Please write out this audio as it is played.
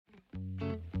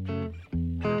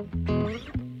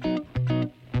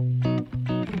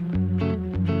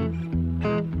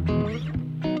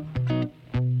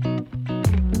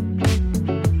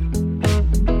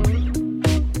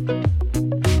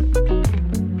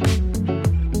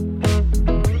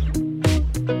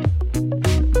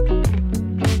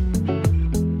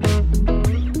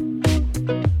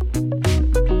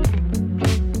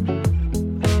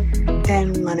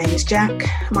Jack.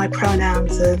 My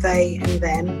pronouns are they and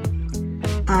them.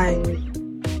 I'm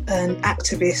an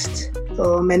activist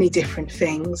for many different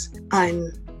things.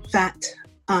 I'm fat,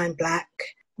 I'm black,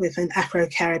 with an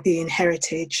Afro-Caribbean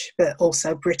heritage, but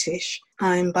also British.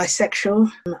 I'm bisexual.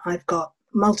 I've got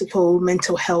multiple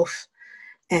mental health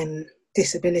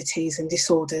disabilities and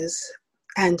disorders,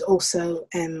 and also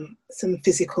some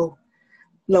physical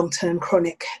long-term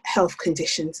chronic health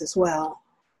conditions as well.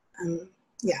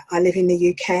 I live in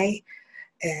the UK.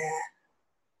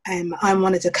 I'm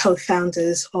one of the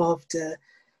co-founders of the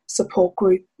support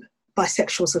group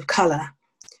Bisexuals of Colour,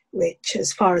 which,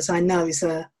 as far as I know, is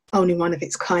the only one of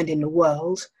its kind in the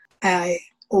world. I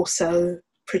also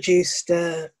produced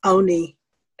the only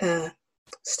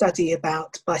study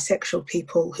about bisexual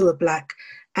people who are black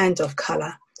and of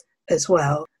colour as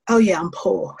well. Oh yeah, I'm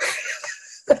poor.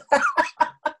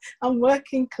 I'm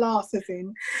working class, as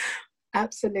in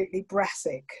absolutely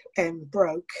brassic and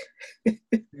broke.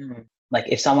 Like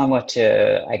if someone were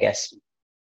to, I guess,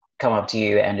 come up to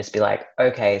you and just be like,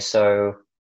 okay, so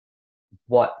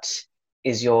what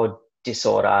is your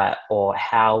disorder, or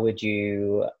how would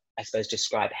you, I suppose,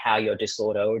 describe how your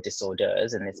disorder or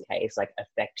disorders in this case like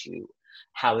affect you?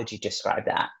 How would you describe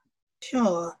that?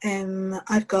 Sure.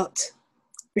 I've got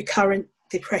recurrent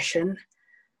depression,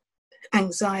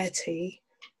 anxiety,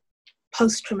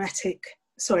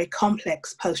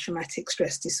 complex post-traumatic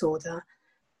stress disorder,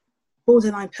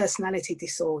 borderline personality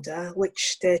disorder,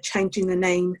 which they're changing the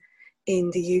name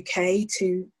in the UK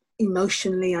to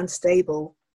emotionally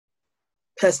unstable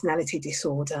personality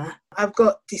disorder. I've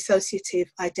got dissociative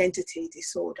identity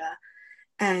disorder,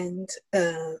 and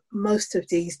most of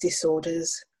these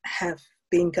disorders have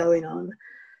been going on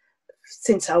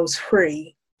since I was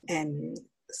 3, and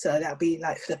so that'll be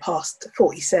like for the past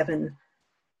 47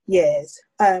 years.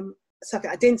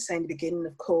 Something I didn't say in the beginning,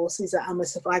 of course, is that I'm a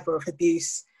survivor of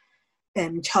abuse,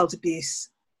 child abuse,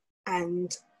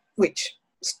 and which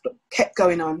kept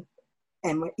going on,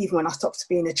 and even when I stopped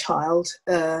being a child.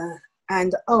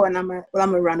 And I'm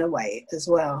a runaway as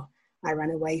well. I ran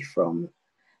away from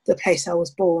the place I was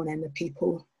born and the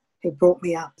people who brought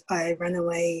me up. I ran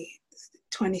away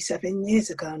 27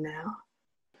 years ago now.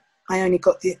 I only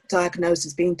got diagnosed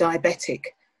as being diabetic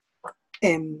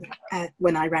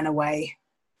when I ran away.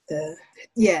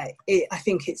 I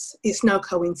think it's no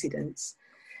coincidence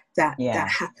that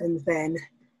happened then.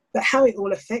 But how it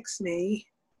all affects me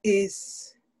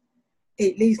is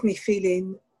it leaves me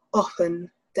feeling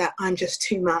often that I'm just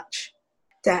too much,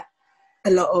 that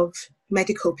a lot of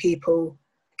medical people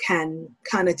can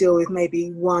kind of deal with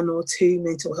maybe 1 or 2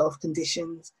 mental health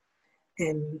conditions,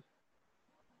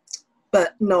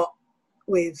 but not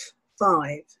with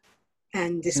 5.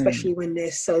 And especially when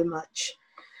there's so much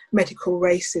medical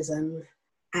racism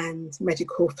and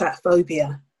medical fat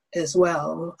phobia as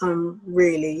well, I'm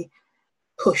really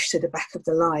pushed to the back of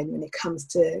the line when it comes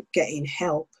to getting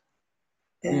help.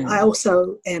 I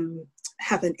also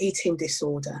have an eating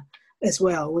disorder as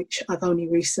well, which I've only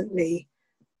recently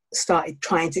started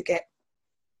trying to get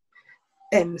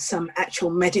some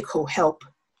actual medical help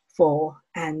for,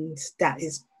 and that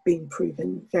is being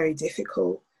proven very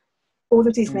difficult. All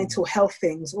of these mental health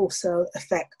things also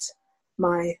affect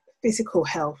my physical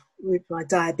health with my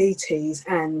diabetes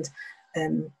and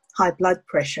high blood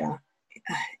pressure.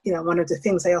 One of the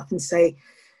things they often say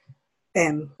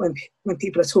when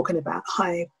people are talking about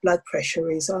high blood pressure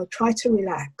is, try to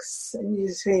relax. And you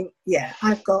think,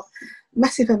 I've got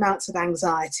massive amounts of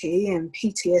anxiety and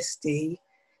PTSD,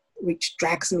 which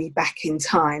drags me back in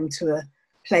time to a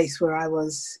place where I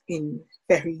was in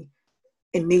very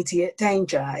immediate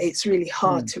danger. It's really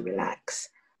hard to relax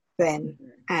then.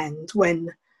 And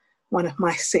when one of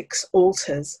my 6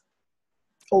 alter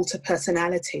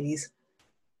personalities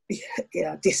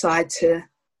decide to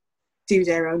do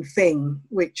their own thing,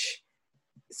 which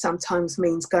sometimes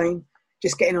means getting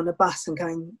on a bus and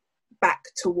going back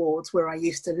towards where I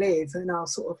used to live, and I'll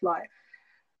sort of like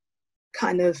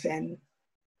kind of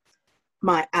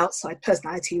my outside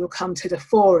personality will come to the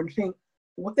fore and think,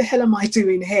 what the hell am I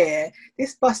doing here?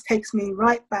 This bus takes me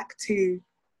right back to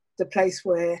the place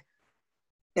where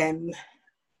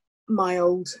my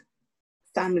old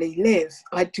family live.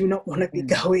 I do not want to be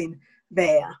going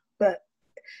there. But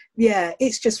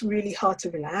it's just really hard to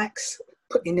relax,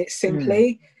 putting it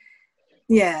simply.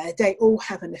 They all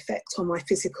have an effect on my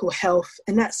physical health,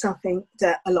 and that's something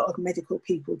that a lot of medical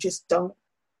people just don't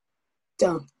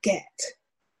get,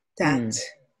 that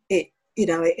it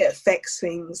affects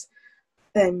things.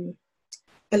 A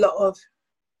lot of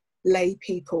lay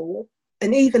people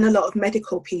and even a lot of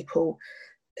medical people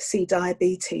see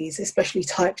diabetes, especially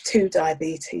type 2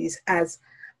 diabetes, as,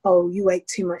 oh, you ate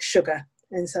too much sugar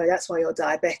and so that's why you're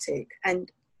diabetic.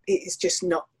 And it is just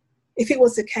not. If it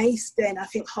was the case, then I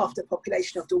think half the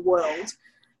population of the world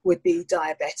would be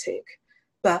diabetic.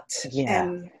 But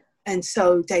and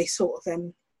so they sort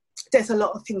of there's a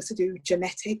lot of things to do with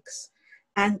genetics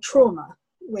and trauma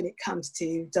when it comes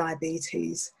to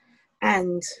diabetes.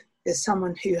 And as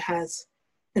someone who has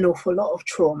an awful lot of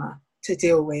trauma to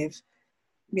deal with,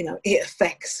 you know, it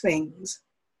affects things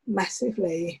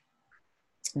massively.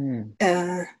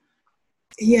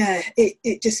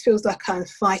 It just feels like I'm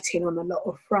fighting on a lot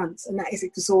of fronts, and that is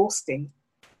exhausting,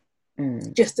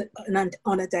 just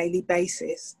on a daily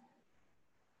basis.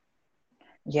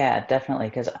 Yeah, definitely.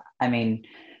 Because I mean,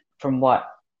 from what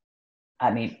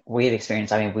we've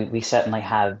experienced, we certainly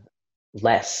have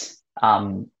less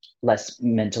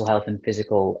mental health and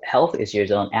physical health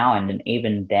issues on our end, and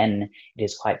even then it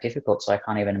is quite difficult. So I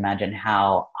can't even imagine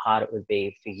how hard it would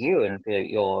be for you and for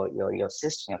your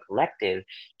system, your collective,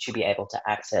 to be able to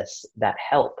access that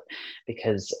help,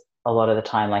 because a lot of the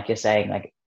time, like you're saying,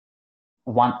 like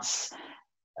once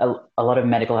a lot of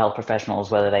medical health professionals,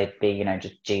 whether they be, you know,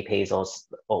 just GPs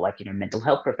or like, you know, mental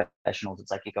health professionals, it's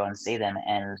like you go and see them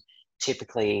and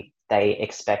typically they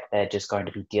expect they're just going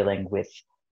to be dealing with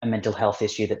a mental health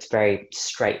issue that's very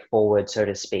straightforward, so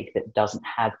to speak, that doesn't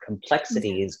have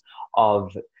complexities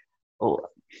of,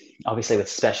 obviously with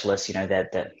specialists, you know,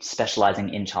 they're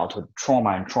specializing in childhood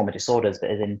trauma and trauma disorders, but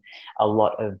then a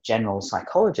lot of general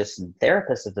psychologists and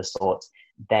therapists of the sorts,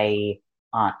 they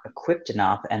aren't equipped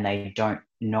enough and they don't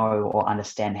know or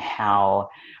understand how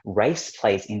race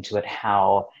plays into it,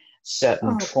 how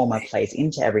certain trauma plays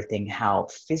into everything, how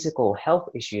physical health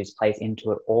issues plays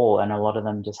into it all. And a lot of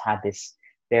them just have this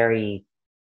very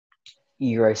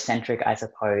Eurocentric, I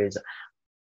suppose,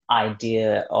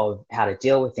 idea of how to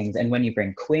deal with things. And when you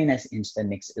bring queerness into the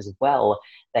mix as well,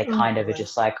 they kind of are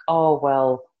just like, oh,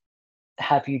 well,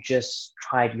 have you just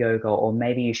tried yoga? Or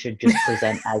maybe you should just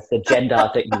present as the gender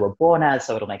that you were born as,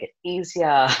 so it'll make it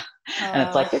easier. And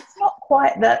it's like, it's not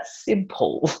quite that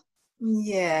simple.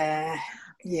 Yeah.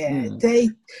 They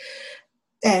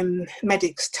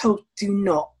medics do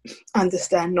not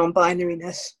understand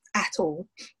non-binariness at all.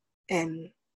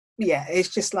 It's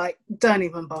just like, don't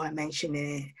even bother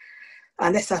mentioning it.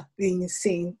 Unless I've been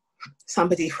seeing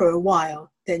somebody for a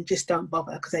while, then just don't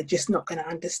bother, because they're just not going to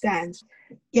understand.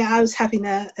 I was having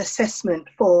an assessment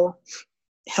for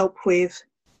help with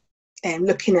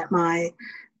looking at my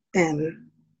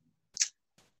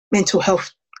mental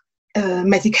health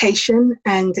medication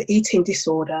and eating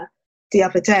disorder the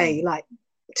other day, like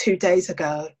 2 days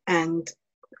ago, and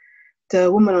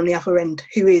the woman on the other end,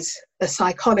 who is a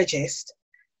psychologist,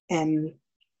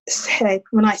 said,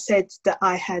 when I said that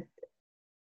I had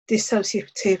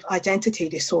dissociative identity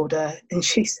disorder, and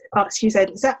she said,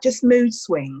 is that just mood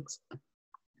swings?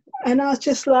 And I was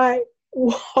just like,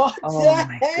 what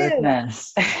the hell?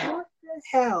 Goodness. What the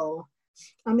hell?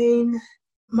 I mean,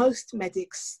 most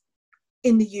medics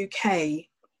in the UK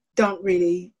don't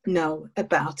really know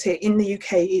about it. In the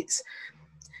UK,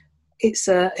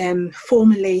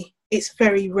 it's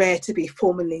very rare to be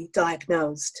formally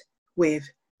diagnosed with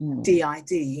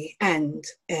DID, and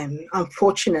I'm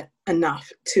fortunate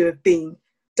enough to have been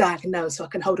diagnosed, so I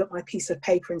can hold up my piece of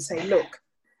paper and say, look,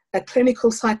 a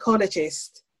clinical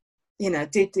psychologist, you know,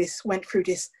 went through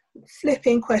this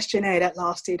flipping questionnaire that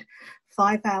lasted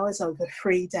 5 hours over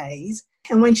 3 days.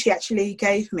 And when she actually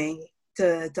gave me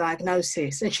the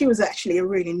diagnosis, and she was actually a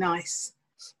really nice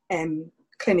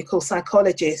clinical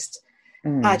psychologist,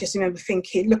 I just remember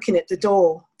thinking, looking at the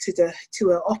door to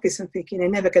her office and thinking, they're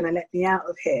never going to let me out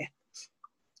of here,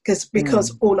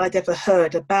 because all I'd ever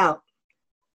heard about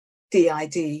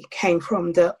DID came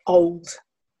from the old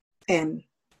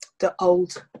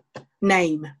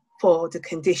name for the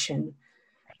condition.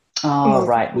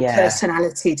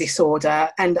 Personality disorder,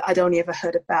 and I'd only ever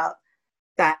heard about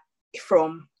that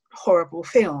from horrible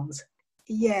films.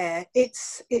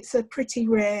 It's a pretty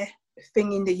rare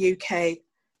thing in the UK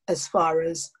as far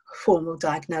as formal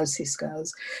diagnosis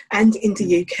goes, and in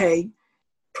the UK,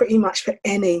 pretty much for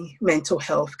any mental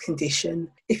health condition,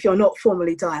 if you're not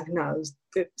formally diagnosed,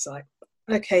 it's like,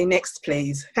 okay, next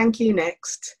please, thank you,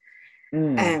 next.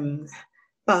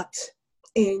 But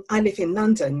I live in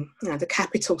London, you know, the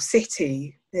capital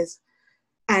city, there's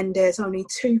only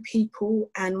 2 people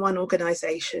and 1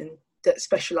 organisation that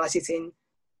specialises in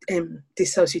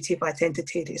dissociative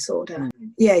identity disorder.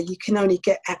 You can only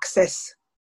get access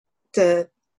to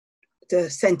the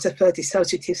Centre for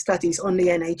Dissociative Studies on the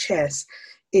NHS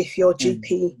if your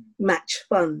GP match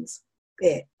funds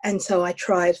it. And so I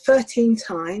tried 13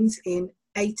 times in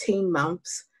 18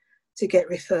 months to get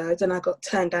referred, and I got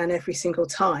turned down every single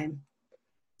time.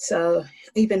 So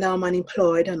even though I'm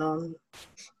unemployed and on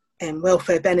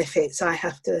welfare benefits, I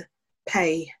have to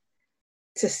pay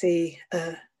to see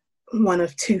one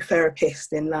of 2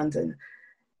 therapists in London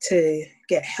to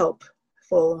get help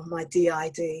for my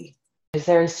DID. Because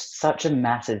there is such a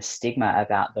massive stigma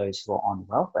about those who are on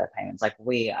welfare payments. Like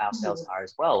we ourselves are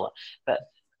as well. But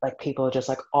like people are just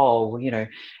like, oh, you know,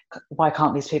 why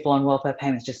can't these people on welfare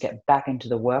payments just get back into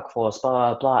the workforce,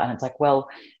 blah, blah, blah. And it's like, well,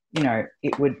 you know,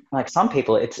 it would, like some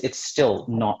people, it's still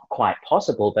not quite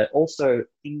possible, but also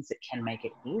things that can make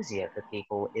it easier for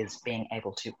people is being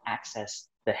able to access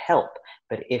the help.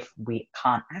 But if we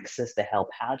can't access the help,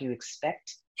 how do you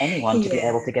expect anyone to be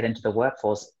able to get into the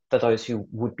workforce for those who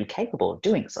would be capable of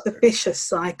doing so? The vicious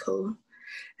cycle.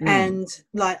 And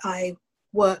like I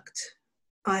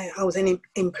was in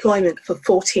employment for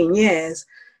 14 years,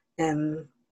 and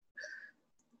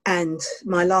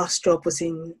my last job was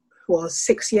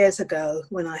 6 years ago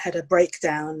when I had a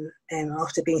breakdown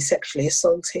after being sexually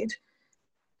assaulted.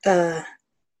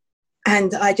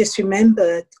 And I just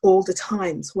remembered all the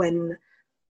times when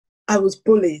I was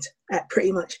bullied at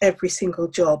pretty much every single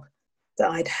job that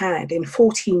I'd had. In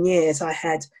 14 years, I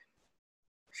had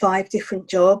 5 different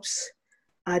jobs.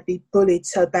 I'd be bullied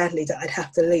so badly that I'd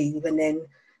have to leave, and then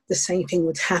the same thing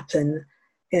would happen.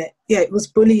 It was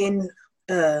bullying,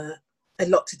 a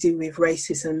lot to do with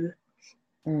racism,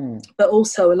 but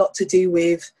also a lot to do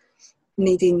with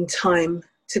needing time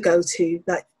to go to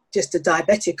like just the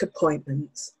diabetic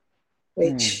appointments,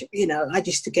 which, you know, I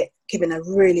used to get given a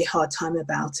really hard time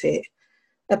about it,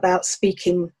 about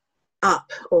speaking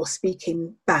up or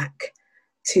speaking back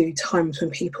to times when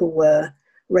people were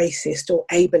racist or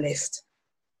ableist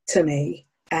to me.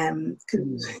 You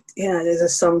know, there's a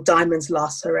song, Diamonds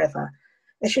Last Forever.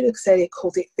 I should have said it,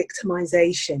 called it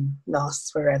Victimization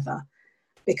Lasts Forever,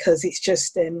 because it's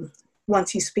just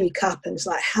once you speak up and it's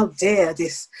like, how dare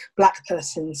this black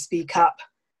person speak up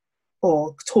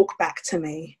or talk back to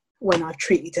me when I've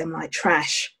treated them like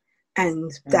trash.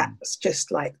 And that's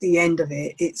just like the end of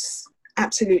it. It's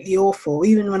absolutely awful.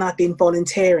 Even when I've been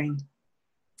volunteering,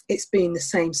 it's been the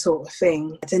same sort of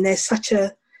thing. And there's such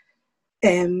a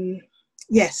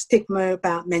stigma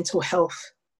about mental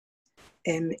health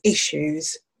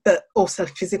issues, but also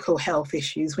physical health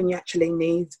issues when you actually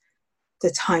need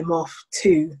the time off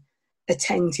to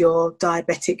attend your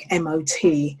diabetic MOT,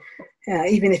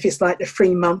 even if it's like the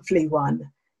 3 monthly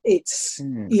one. It's,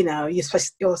 you know, you're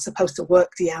supposed to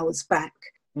work the hours back,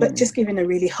 but just given a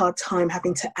really hard time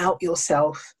having to out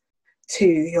yourself to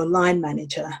your line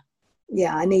manager.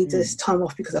 Yeah, I need this time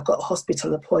off because I've got a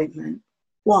hospital appointment.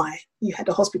 Why? You had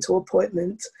a hospital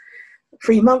appointment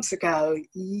 3 months ago.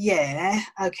 Yeah,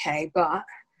 okay, but...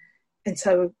 And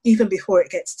so even before it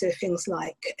gets to things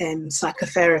like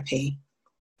psychotherapy,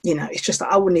 you know, it's just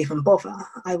like I wouldn't even bother.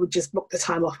 I would just book the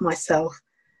time off myself,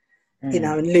 you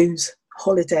know, and lose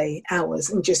holiday hours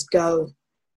and just go.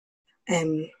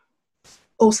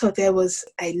 Also, there was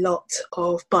a lot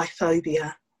of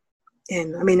biphobia.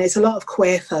 And I mean, there's a lot of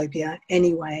queer phobia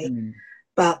anyway,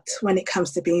 but when it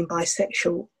comes to being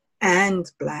bisexual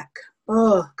and black,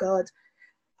 oh God,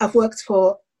 I've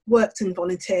worked and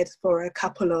volunteered for a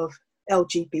couple of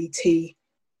LGBT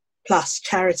plus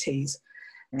charities,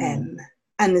 and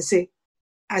as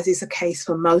is the case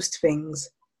for most things,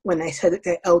 when they say that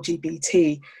they're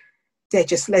LGBT, they're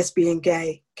just lesbian,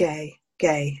 gay,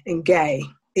 and gay.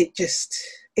 It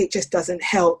just doesn't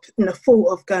help. And the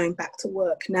thought of going back to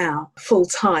work now full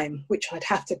time, which I'd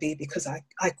have to be because I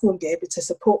wouldn't be able to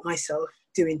support myself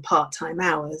doing part-time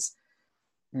hours.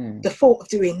 The thought of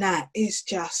doing that is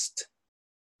just,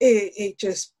 it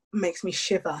just makes me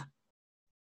shiver.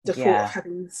 The thought of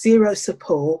having zero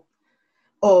support,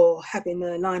 or having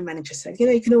a line manager say, you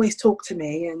know, you can always talk to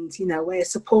me, and, you know, we're a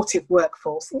supportive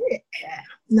workforce. Yeah.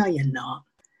 No, you're not.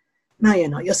 No, you're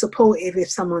not. You're supportive if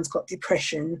someone's got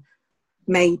depression,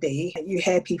 maybe. You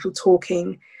hear people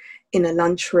talking in a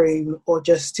lunchroom or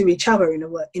just to each other in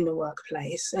the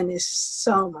workplace, and there's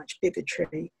so much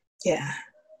bigotry. Yeah.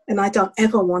 And I don't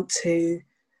ever want to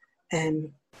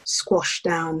squash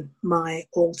down my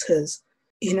alters.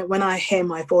 You know, when I hear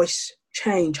my voice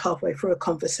change halfway through a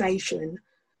conversation,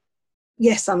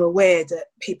 yes, I'm aware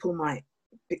that people might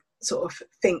sort of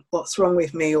think what's wrong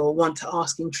with me or want to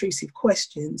ask intrusive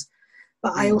questions,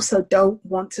 but I also don't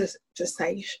want to just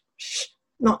say, shh,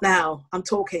 not now, I'm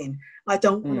talking. I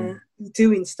don't want to be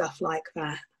doing stuff like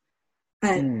that.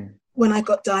 And when I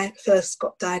first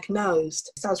got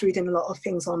diagnosed, I was reading a lot of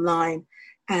things online,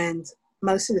 and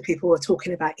most of the people were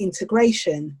talking about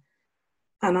integration.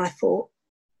 And I thought,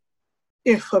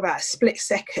 for about a split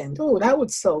second, that would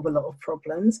solve a lot of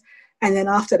problems. And then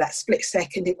after that split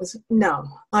second, it was, no,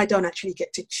 I don't actually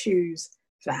get to choose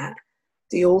that.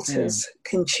 The alters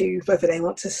can choose whether they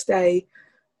want to stay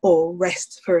or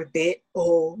rest for a bit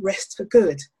or rest for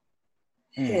good.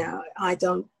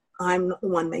 I'm not the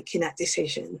one making that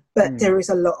decision, but there is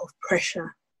a lot of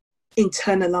pressure,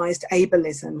 internalized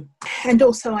ableism. And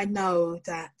also I know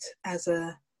that as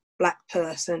a Black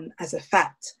person, as a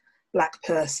fat Black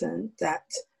person, that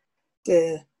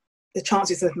the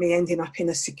chances of me ending up in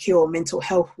a secure mental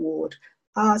health ward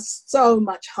are so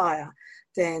much higher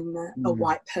than a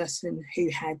white person who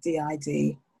had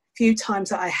DID. Few times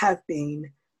that I have been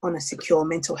on a secure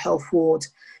mental health ward,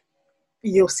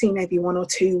 you'll see maybe one or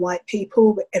two white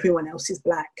people, but everyone else is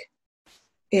Black.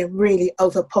 It really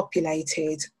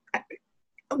overpopulated.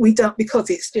 We don't, because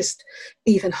it's just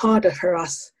even harder for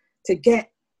us to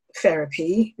get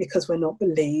therapy because we're not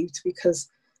believed, because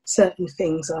certain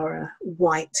things are a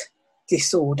white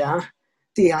disorder,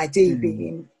 DID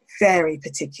being very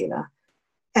particular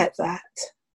at that,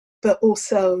 but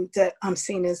also that I'm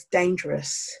seen as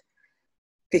dangerous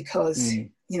because,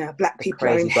 Black people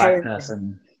are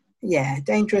inherently,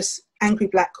 dangerous, angry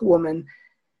Black woman,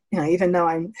 even though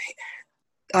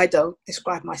I don't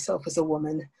describe myself as a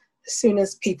woman. As soon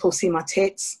as people see my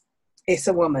tits, it's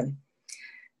a woman.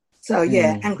 So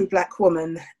angry Black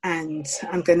woman, and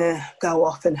I'm going to go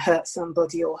off and hurt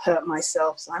somebody or hurt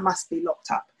myself. So I must be locked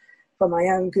up for my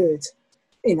own good.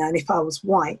 And if I was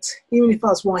white, even if I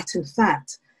was white and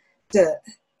fat,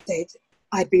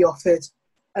 I'd be offered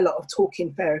a lot of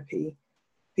talking therapy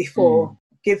before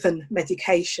given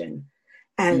medication.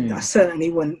 And I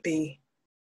certainly wouldn't be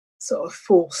sort of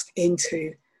forced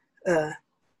into a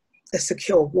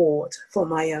secure ward for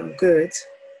my own good.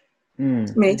 I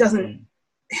mean, it doesn't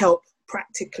help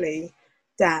practically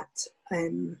that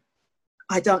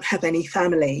I don't have any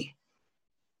family,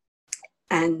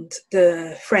 and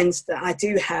the friends that I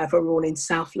do have are all in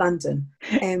South London.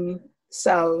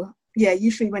 So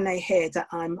usually when they hear that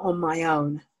I'm on my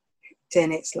own,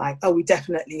 then it's like, oh, we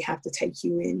definitely have to take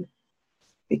you in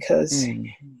because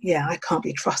I can't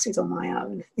be trusted on my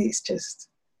own. It's just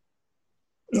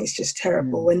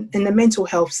terrible. And the mental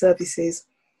health services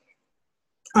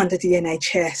under the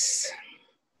NHS,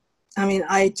 I mean,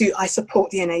 I support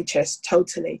the NHS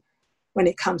totally when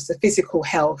it comes to physical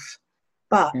health,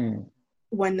 but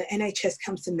when the NHS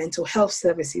comes to mental health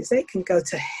services, they can go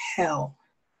to hell.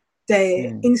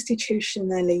 They're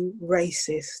institutionally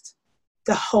racist.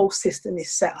 The whole system is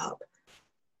set up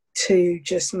to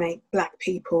just make Black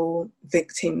people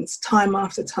victims time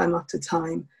after time after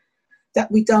time,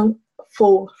 that we don't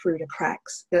fall through the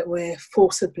cracks, that we're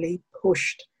forcibly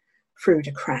pushed through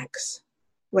the cracks.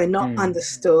 We're not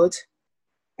understood,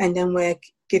 and then we're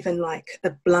given like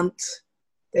a blunt,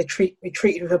 we're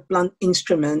treated with a blunt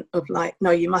instrument of like,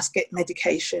 no, you must get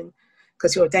medication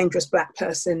because you're a dangerous Black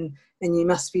person and you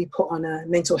must be put on a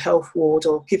mental health ward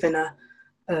or given a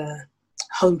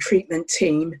home treatment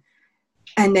team.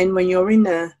 And then when you're in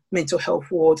a mental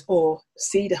health ward or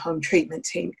see the home treatment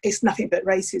team, it's nothing but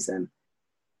racism.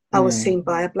 I was seen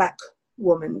by a Black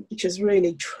woman, which is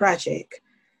really tragic.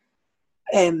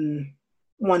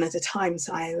 One of the times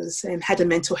I was had a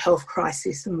mental health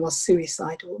crisis and was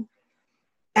suicidal.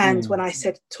 And when I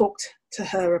talked to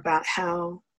her about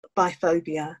how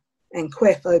biphobia and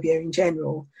queerphobia in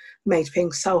general made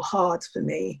things so hard for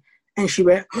me, and she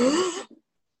went,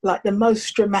 like the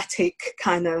most dramatic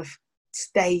kind of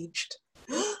staged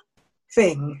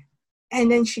thing. And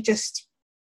then she just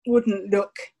wouldn't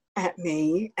look at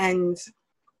me. And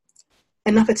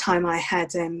another time I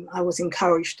was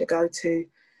encouraged to go to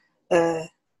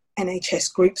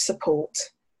NHS group support.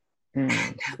 And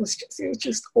it was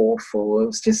just awful. It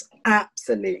was just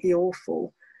absolutely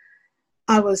awful.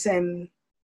 I was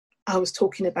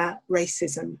talking about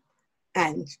racism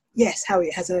and yes, how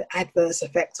it has an adverse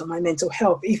effect on my mental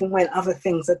health, even when other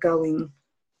things are going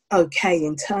okay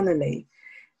internally.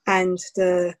 And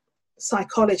the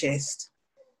psychologist,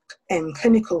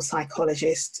 clinical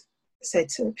psychologist,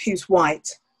 who's white,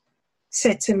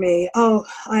 said to me, oh,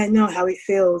 I know how it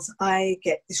feels. I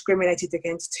get discriminated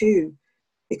against too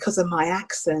because of my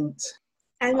accent.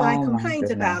 And I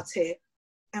complained about it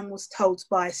and was told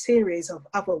by a series of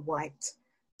other white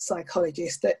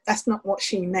psychologists that that's not what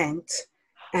she meant,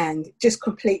 and just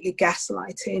completely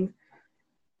gaslighting.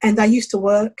 And I used to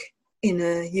work in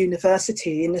a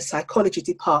university in the psychology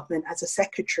department as a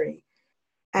secretary,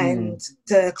 and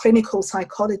the clinical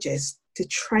psychologist, the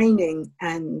training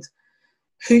and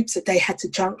hoops that they had to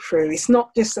jump through, it's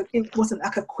not just it wasn't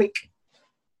like a quick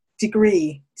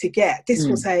degree to get. This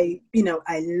was a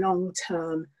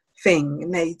long-term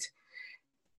thing.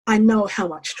 I know how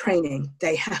much training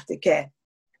they have to get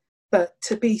But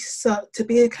to be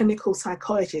a clinical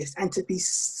psychologist and to be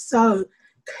so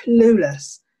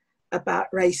clueless about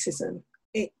racism,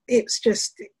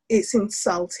 it's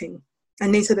insulting.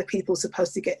 And these are the people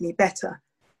supposed to get me better,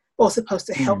 or supposed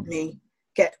to help me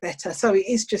get better. So it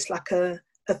is just like a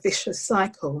vicious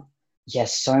cycle.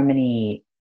 Yes, so many,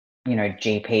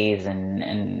 GPs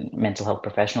and mental health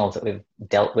professionals that we've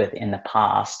dealt with in the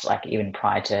past, like even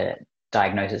prior to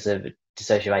diagnosis of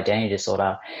dissociative identity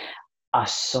disorder, are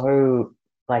so,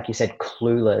 like you said,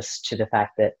 clueless to the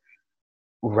fact that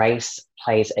race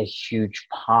plays a huge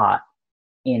part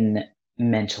in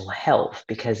mental health,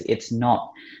 because it's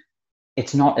not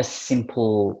a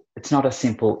simple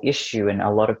issue. And a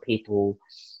lot of people,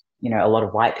 a lot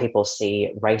of white people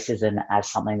see racism as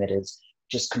something that is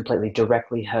just completely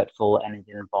directly hurtful, and it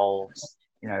involves,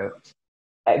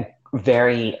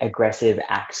 very aggressive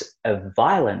acts of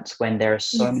violence, when there are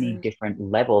so many different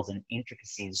levels and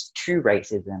intricacies to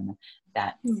racism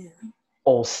that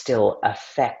all still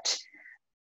affect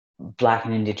Black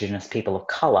and Indigenous people of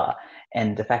color.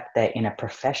 And the fact that in a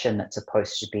profession that's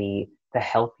supposed to be for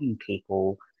helping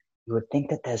people, you would think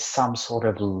that there's some sort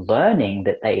of learning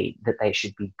that they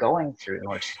should be going through in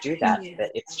order to do that,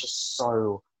 but it's just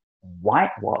so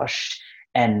whitewashed.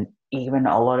 And even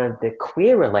a lot of the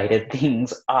queer related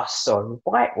things are so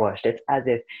whitewashed. It's as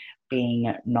if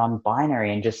being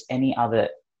non-binary and just any other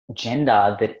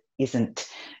gender that isn't,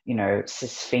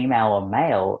 cis female or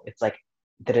male, it's like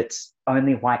that it's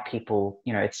only white people,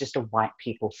 it's just a white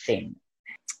people thing.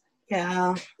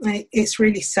 Yeah, it's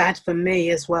really sad for me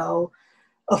as well,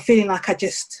 of feeling like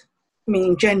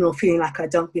in general, feeling like I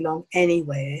don't belong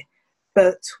anywhere.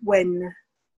 But when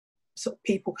sort of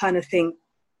people kind of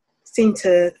seem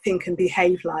to think and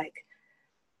behave like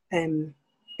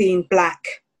being Black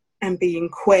and being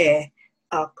queer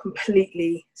are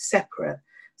completely separate.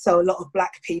 So a lot of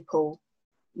Black people,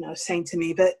 saying to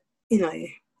me, but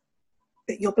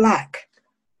you're Black.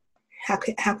 How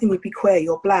can you be queer?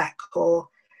 You're Black. Or,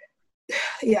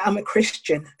 yeah, I'm a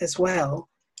Christian as well.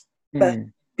 But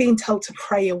being told to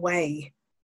pray away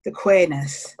the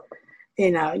queerness,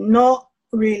 not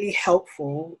really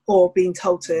helpful, or being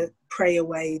told to pray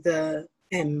away the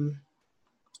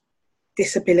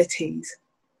disabilities.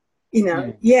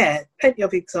 Plenty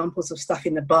of examples of stuff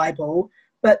in the Bible,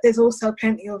 but there's also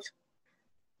plenty of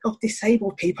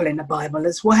disabled people in the Bible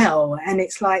as well. And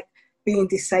it's like being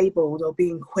disabled or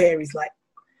being queer is like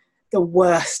the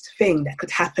worst thing that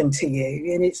could happen to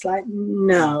you. And it's like,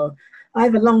 no, I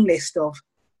have a long list of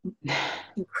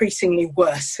increasingly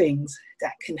worse things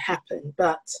that can happen,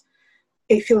 but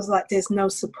it feels like there's no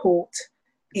support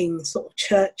in sort of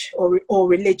church or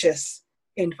religious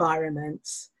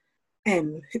environments,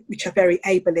 which are very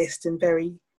ableist and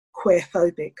very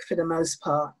queerphobic for the most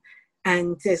part.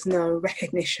 And there's no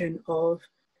recognition of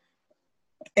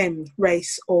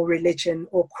race or religion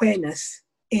or queerness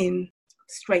in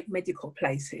straight medical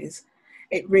places.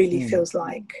 It really feels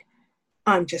like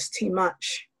I'm just too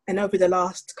much. And over the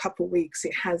last couple of weeks,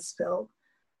 it has felt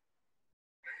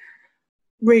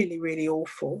really, really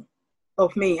awful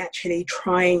of me actually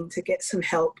trying to get some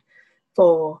help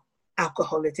for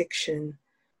alcohol addiction,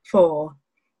 for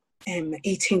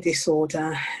eating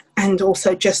disorder, and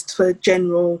also just for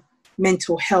general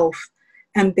mental health,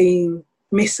 and being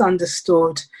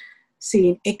misunderstood,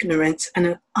 seeing ignorance and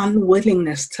an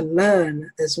unwillingness to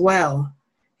learn as well.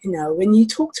 When you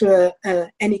talk to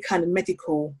any kind of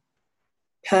medical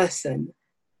person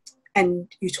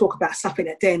and you talk about something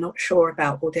that they're not sure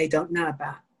about or they don't know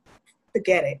about,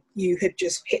 forget it. You have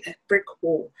just hit a brick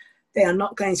wall. They are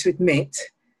not going to admit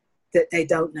that they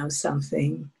don't know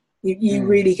something. You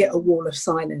really get a wall of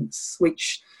silence,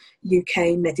 which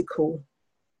UK medical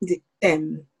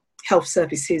health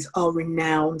services are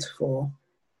renowned for.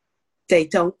 They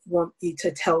don't want you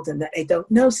to tell them that they don't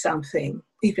know something,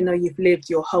 even though you've lived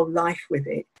your whole life with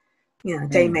it.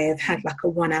 They may have had like a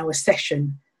 1-hour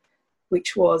session,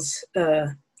 which was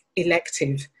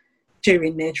elective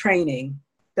during their training,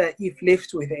 but you've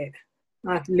lived with it.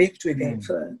 I've lived with it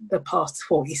for the past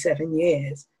 47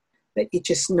 years, but you're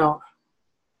just not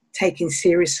taken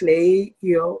seriously.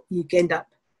 They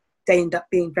end up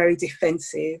being very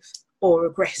defensive or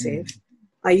aggressive.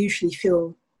 I usually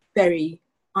feel very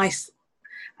I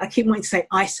keep wanting to say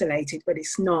isolated, but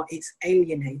it's not. It's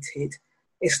alienated.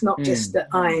 It's not just that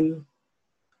I'm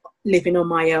living on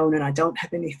my own and I don't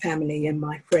have any family and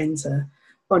my friends are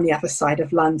on the other side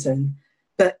of London,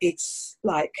 but it's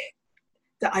like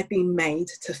that I've been made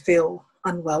to feel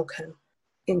unwelcome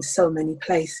in so many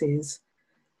places.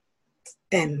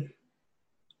 And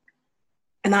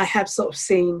I have sort of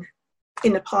seen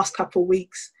in the past couple of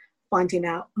weeks, finding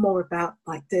out more about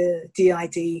like the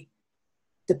DID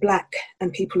the Black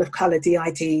and people of colour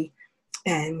DID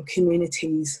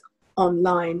communities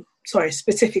online,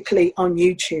 specifically on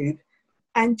YouTube,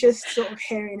 and just sort of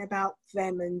hearing about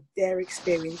them and their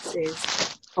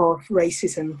experiences of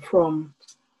racism from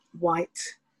white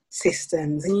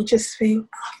systems. And you just think,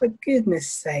 oh, for goodness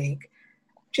sake,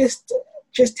 just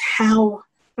how,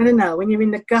 I don't know, when you're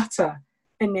in the gutter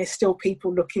and there's still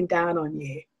people looking down on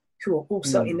you who are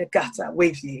also in the gutter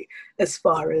with you as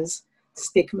far as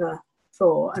stigma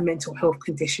for a mental health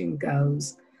condition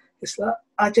goes. It's like,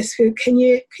 I just feel, can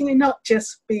you not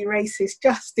just be racist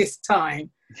just this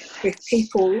time with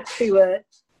people who are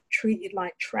treated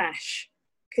like trash?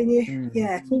 Can you,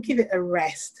 can you give it a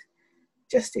rest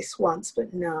just this once?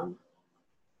 But no.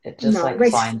 It just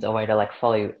finds a way to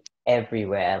follow you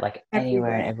everywhere,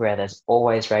 anywhere and everywhere. There's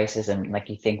always racism.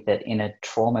 You think that in a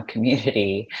trauma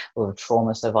community with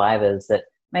trauma survivors that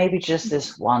maybe just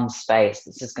this one space,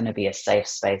 this is going to be a safe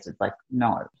space. It's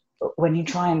no. But when you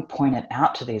try and point it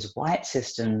out to these white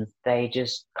systems, they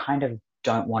just kind of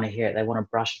don't want to hear it. They want to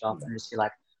brush it off and just be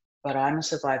like, but I'm a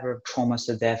survivor of trauma,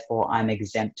 so therefore I'm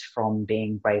exempt from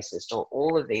being racist, or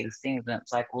all of these things. And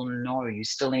it's well, no, you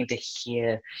still need to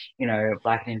hear,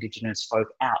 Black and Indigenous folk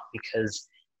out, because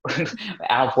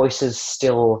our voices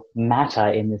still matter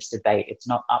in this debate. It's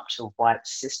not up to white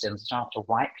systems, it's not up to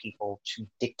white people to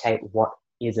dictate what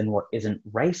is and what isn't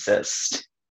racist.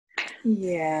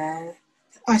 Yeah.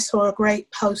 I saw a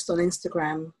great post on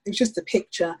Instagram. It was just a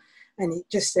picture, and it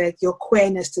just said, your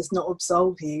queerness does not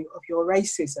absolve you of your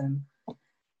racism.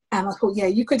 And I thought, yeah,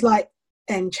 you could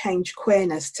change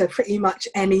queerness to pretty much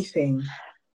anything.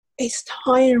 It's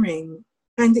tiring,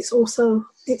 and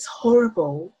it's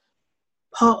horrible.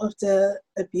 Part of the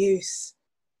abuse,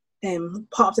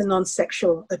 part of the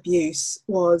non-sexual abuse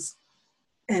was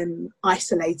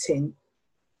isolating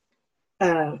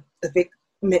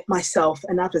myself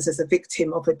and others as a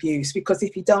victim of abuse, because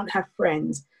if you don't have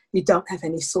friends, you don't have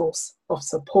any source of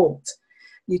support.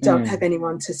 You don't have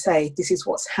anyone to say, this is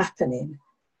what's happening.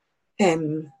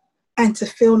 And to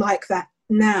feel like that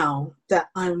now, that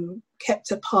I'm kept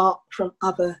apart from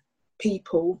other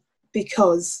people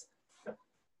because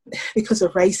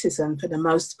of racism for the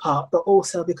most part, but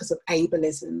also because of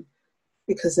ableism,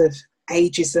 because of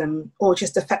ageism, or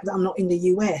just the fact that I'm not in the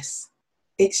US.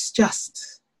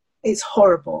 It's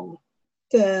horrible.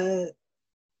 The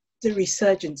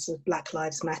resurgence of Black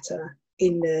Lives Matter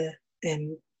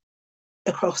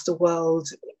across the world,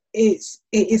 it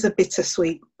is a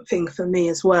bittersweet thing for me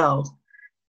as well.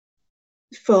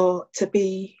 To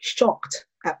be shocked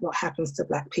at what happens to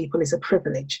Black people is a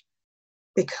privilege,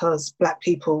 because Black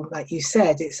people, like you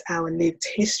said, it's our lived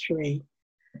history.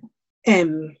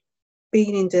 Being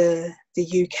in the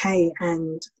UK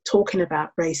and talking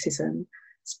about racism,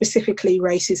 specifically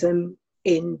racism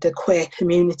in the queer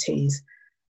communities,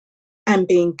 and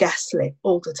being gaslit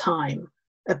all the time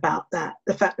about that,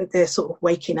 the fact that they're sort of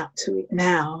waking up to it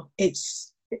now,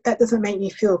 that doesn't make me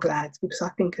feel glad, because I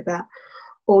think about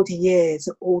all the years,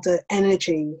 all the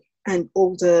energy and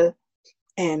all the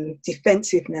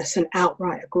defensiveness and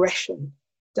outright aggression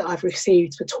that I've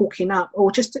received for talking up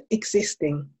or just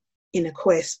existing in a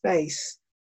queer space.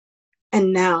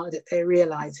 And now that they're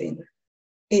realising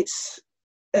it's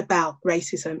about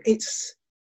racism,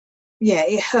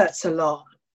 it hurts a lot.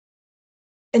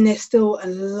 And there's still a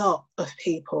lot of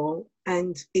people,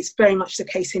 and it's very much the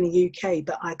case in the UK,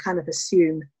 but I kind of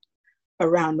assume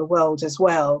around the world as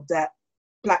well, that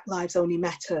Black lives only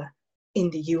matter in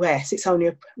the US.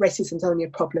 Racism's only a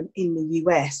problem in the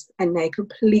US, and they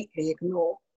completely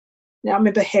ignore. Now, I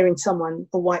remember hearing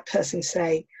a white person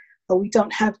say, oh,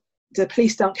 the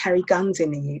police don't carry guns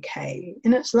in the UK.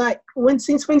 And it's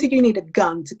since when did you need a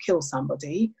gun to kill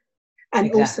somebody? And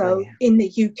exactly. Also in the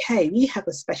UK, we have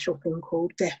a special thing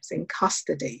called deaths in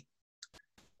custody.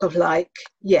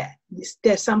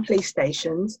 There's some police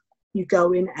stations, you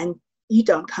go in and you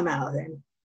don't come out of them.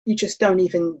 You just don't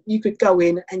even, you could go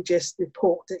in and just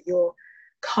report that your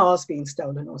car's being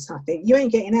stolen or something. You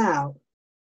ain't getting out.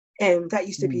 And that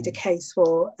used to be the case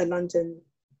for a London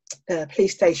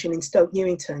police station in Stoke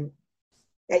Newington.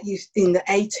 That used in the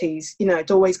 80s,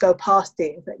 it'd always go past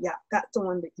it. But yeah, that's the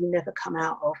one that you never come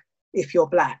out of if you're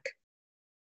Black.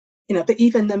 But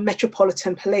even the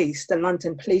Metropolitan Police, the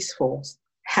London Police Force,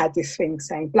 had this thing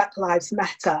saying Black Lives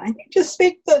Matter. And you just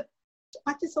think that,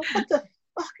 I just thought, what the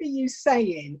fuck are you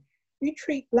saying? You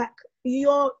treat Black,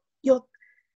 the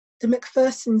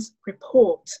Macpherson's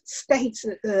report states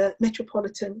that the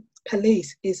Metropolitan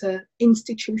Police is an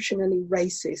institutionally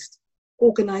racist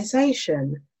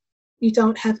organisation. You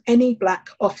don't have any Black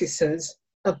officers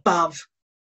above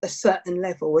a certain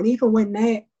level. And even when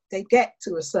they get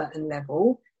to a certain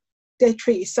level, they're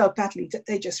treated so badly that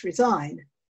they just resign.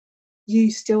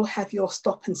 You still have your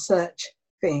stop and search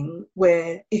thing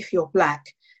where if you're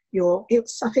black,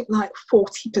 it's something like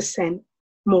 40%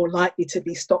 more likely to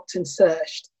be stopped and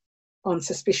searched on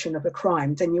suspicion of a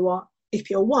crime than you are if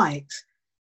you're white.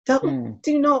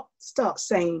 Do not start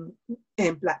saying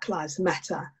Black Lives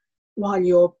Matter while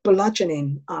you're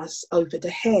bludgeoning us over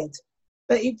the head.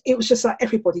 But it was just like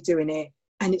everybody doing it,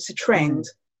 and it's a trend.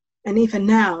 And even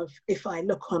now, if I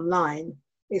look online,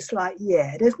 it's like,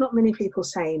 there's not many people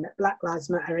saying that Black Lives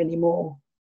Matter anymore.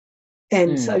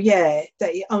 And so, that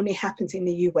it only happens in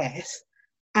the US.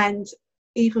 And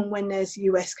even when there's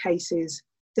US cases,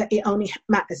 that it only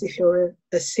matters if you're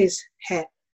a cis-het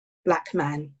black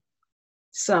man.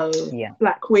 So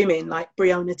black women like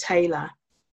Breonna Taylor,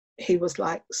 who was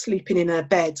like sleeping in her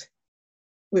bed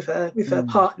with her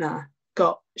partner,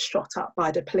 got shot up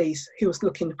by the police, who was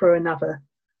looking for another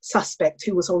suspect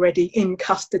who was already in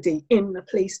custody in the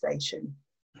police station.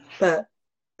 But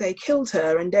they killed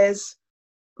her, and there's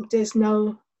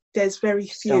very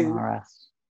few.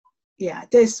 They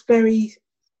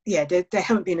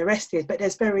haven't been arrested, but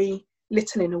there's very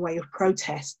little in the way of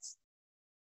protests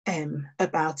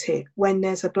about it. When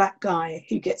there's a black guy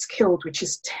who gets killed, which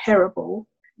is terrible,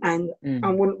 and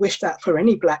I wouldn't wish that for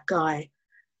any black guy,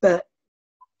 but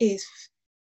if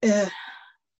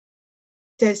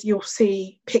you'll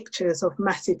see pictures of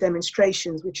massive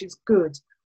demonstrations, which is good,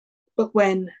 but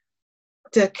when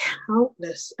the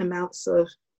countless amounts of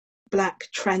black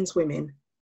trans women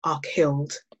are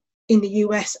killed in the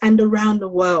US and around the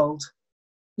world,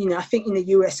 I think in the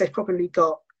US they've probably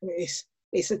got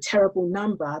it's a terrible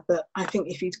number, but I think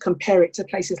if you compare it to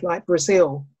places like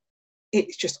Brazil,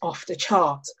 it's just off the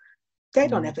chart. They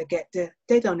don't ever get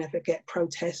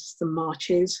protests and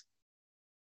marches.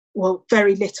 Well,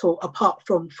 very little apart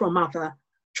from other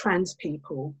trans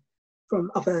people,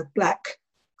 from other black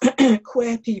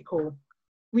queer people.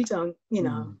 We don't,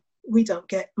 we don't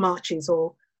get marches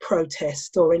or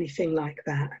protests or anything like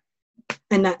that.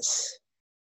 And that's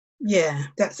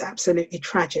absolutely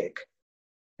tragic.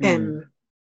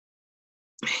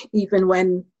 Even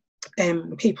when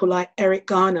people like Eric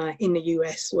Garner in the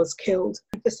US was killed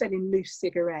for selling loose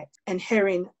cigarettes, and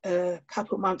hearing a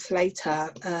couple months later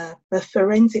a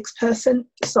forensics person,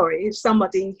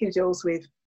 somebody who deals with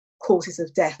causes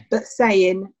of death, but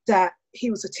saying that he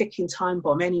was a ticking time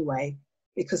bomb anyway,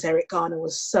 because Eric Garner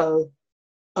was so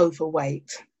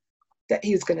overweight that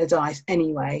he was going to die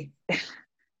anyway.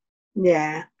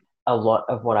 A lot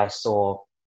of what I saw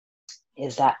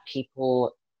is that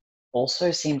people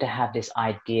also seem to have this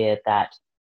idea that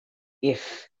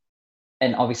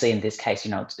and obviously in this case,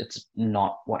 it's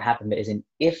not what happened, but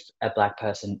if a black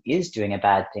person is doing a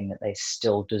bad thing, that they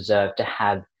still deserve to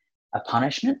have a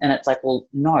punishment. And it's like, well,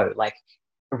 no, like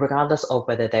regardless of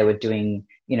whether they were doing,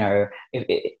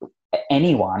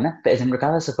 anyone, but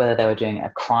regardless of whether they were doing a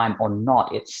crime or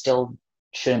not, it still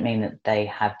shouldn't mean that they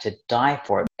have to die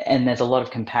for it. And there's a lot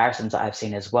of comparisons that I've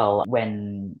seen as well.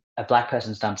 When a black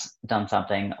person's done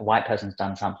something, a white person's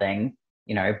done something,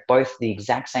 both the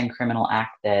exact same criminal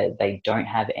act, that they don't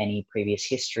have any previous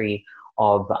history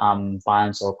of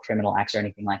violence or criminal acts or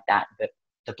anything like that, but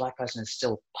the black person is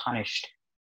still punished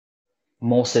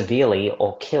more severely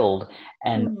or killed.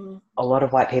 And a lot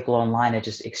of white people online are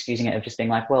just excusing it of just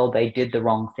being like, well, they did the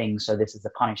wrong thing, so this is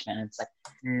the punishment. And it's like,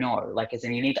 no, like, as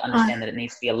in, you need to understand that it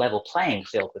needs to be a level playing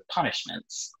field with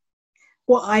punishments.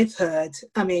 What I've heard,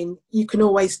 you can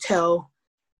always tell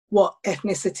what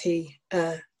ethnicity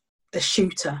a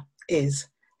shooter is.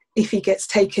 If he gets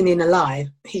taken in alive,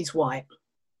 he's white.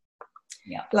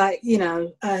 Yeah. Like,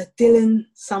 Dylan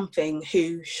something,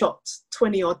 who shot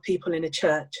 20 odd people in a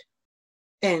church.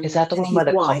 Is that the one where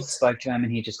the cops spoke to him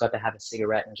and he just got to have a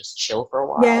cigarette and just chill for a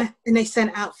while? Yeah, and they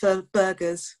sent out for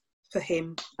burgers for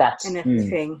him and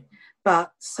everything.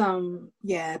 But some,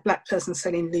 black person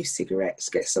selling loose cigarettes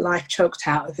gets the life choked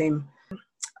out of him.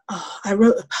 I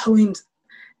wrote a poem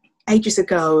ages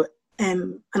ago,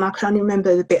 and I can only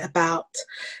remember the bit about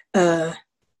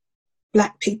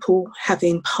black people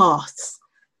having pasts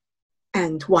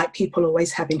and white people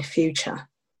always having future.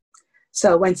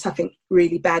 So when something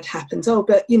really bad happens,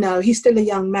 but he's still a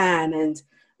young man, and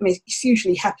it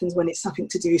usually happens when it's something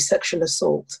to do with sexual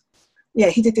assault. Yeah,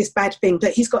 he did this bad thing,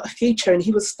 but he's got a future, and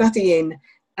he was studying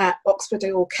at Oxford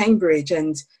or Cambridge,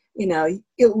 and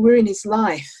it'll ruin his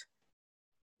life.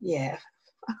 Yeah,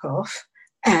 fuck off.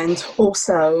 And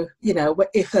also,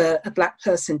 if a black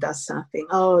person does something,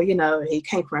 he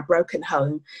came from a broken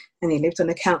home and he lived on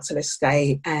a council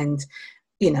estate, and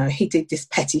he did this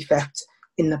petty theft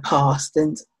in the past,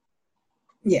 and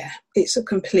it's a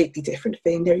completely different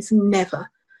thing. There is never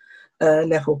a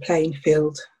level playing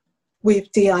field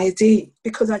with DID,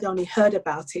 because I'd only heard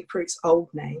about it for its old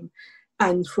name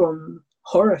and from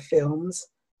horror films.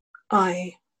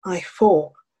 I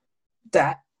thought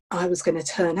that I was going to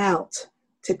turn out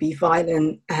to be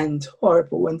violent and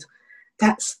horrible, and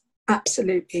that's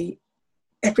absolutely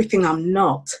everything I'm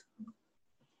not.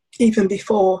 Even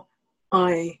before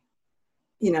I,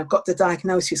 got the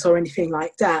diagnosis or anything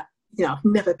like that, I've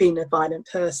never been a violent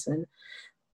person,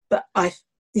 but I've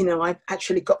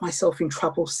actually got myself in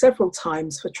trouble several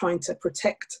times for trying to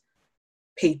protect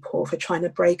people, for trying to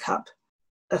break up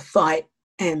a fight,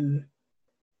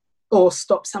 or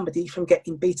stop somebody from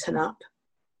getting beaten up,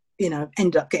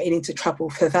 end up getting into trouble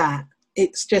for that.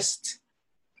 It's just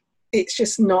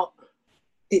not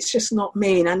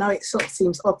me. And I know it sort of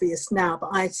seems obvious now, but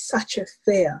I had such a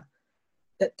fear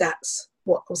that that's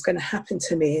what was going to happen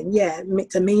to me. And yeah,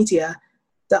 the media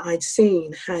that I'd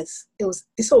seen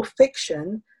it's all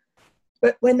fiction,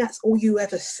 but when that's all you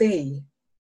ever see,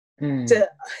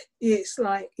 it's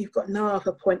like you've got no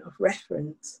other point of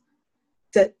reference.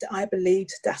 That I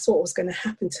believed that's what was going to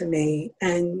happen to me.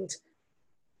 And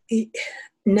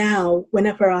now,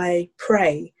 whenever I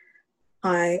pray,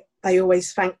 I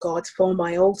always thank God for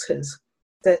my altars,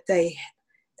 that they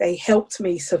helped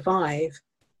me survive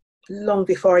long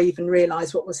before I even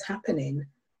realised what was happening.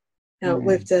 Now,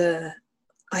 as a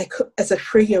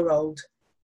 3-year-old,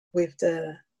 with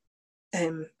the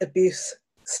abuse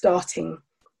starting,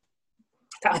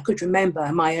 that I could remember,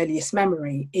 my earliest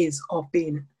memory is of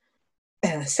being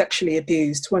sexually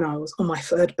abused when I was on my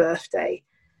 3rd birthday.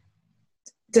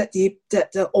 That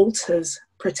the altars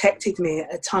protected me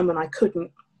at a time when I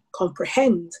couldn't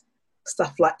comprehend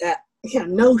stuff like that.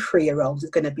 No 3-year-old is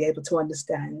going to be able to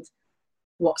understand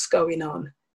what's going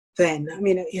on then. I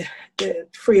mean, the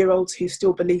 3-year-olds who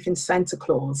still believe in Santa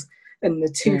Claus and the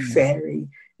tooth fairy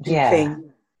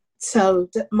thing. So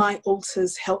that my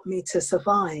altars helped me to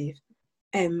survive,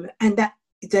 and that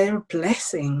they're a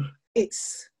blessing.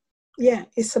 It's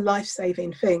a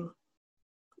life-saving thing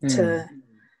to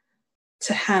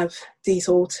have these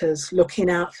altars looking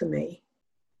out for me.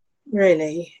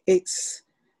 Really,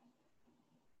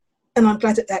 and I'm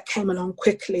glad that came along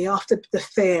quickly after the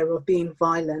fear of being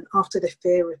violent, after the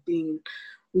fear of being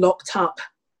locked up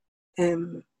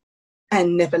and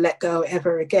never let go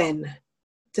ever again.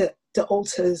 The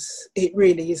altars, it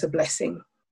really is a blessing.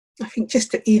 I think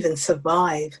just to even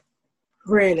survive,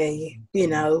 really,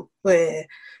 where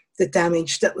the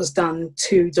damage that was done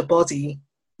to the body,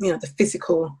 the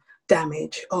physical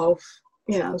damage of,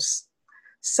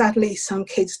 sadly some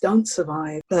kids don't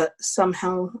survive, but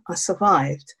somehow I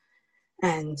survived.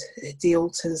 And the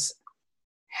altars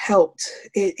helped.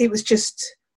 It was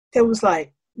just,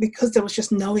 because there was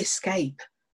just no escape.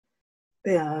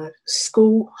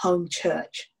 School, home,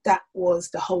 church, that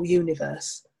was the whole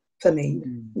universe for me.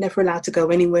 Never allowed to go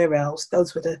anywhere else.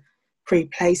 Those were the 3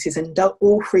 places, and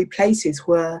all 3 places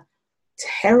were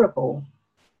terrible.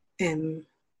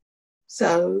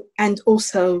 So, and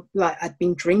also, I'd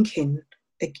been drinking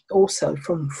also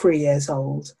from 3 years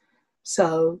old.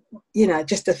 So,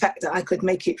 just the fact that I could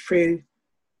make it through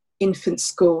infant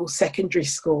school, secondary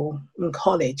school, and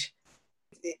college.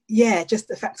 Just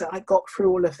the fact that I got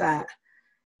through all of that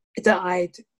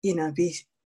I'd, be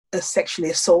sexually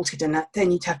assaulted, and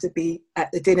then you'd have to be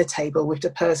at the dinner table with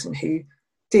the person who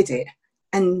did it.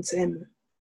 And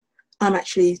I'm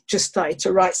actually just started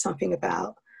to write something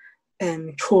about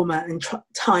trauma and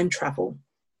time travel.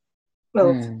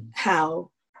 Well, how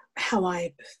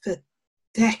I, for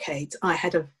decades, I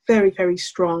had a very, very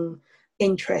strong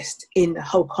interest in the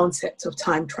whole concept of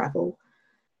time travel,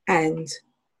 and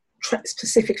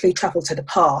specifically travel to the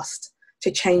past to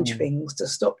change things, to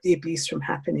stop the abuse from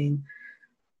happening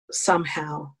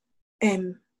somehow.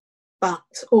 But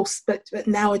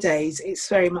nowadays it's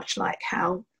very much like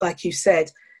how, like you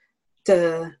said,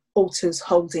 the altars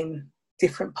holding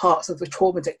different parts of the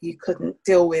trauma that you couldn't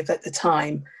deal with at the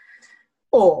time,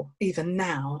 or even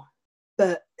now.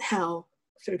 But how,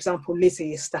 for example,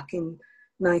 Lizzie is stuck in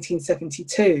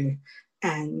 1972,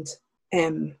 and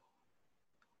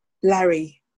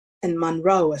Larry and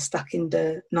Monroe are stuck in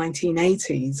the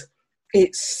 1980s.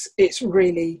 It's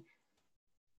really,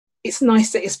 it's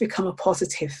nice that it's become a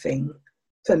positive thing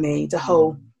for me, the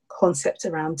whole concept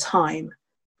around time.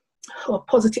 Or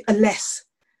positive, a less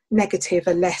negative,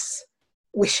 a less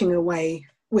wishing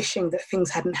that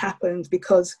things hadn't happened,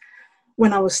 because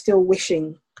when I was still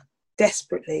wishing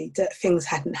desperately that things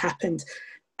hadn't happened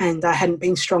and I hadn't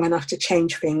been strong enough to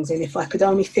change things, and if I could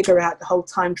only figure out the whole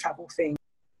time travel thing,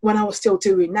 when I was still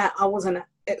doing that, I wasn't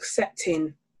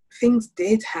accepting things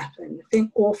did happen. I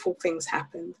think awful things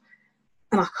happened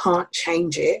and I can't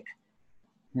change it.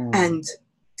 and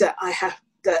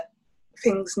that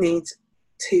things need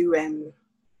to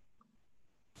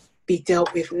be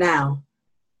dealt with now,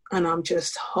 and I'm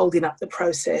just holding up the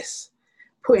process,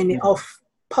 putting it off,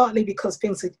 partly because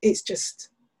it's just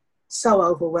so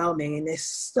overwhelming and there's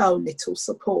so little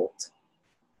support,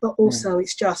 but also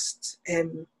it's just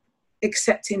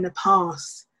accepting the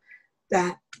past,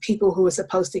 that people who were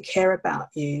supposed to care about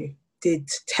you did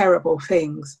terrible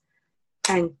things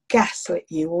and gaslit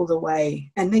you all the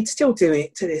way, and they still do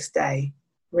it to this day,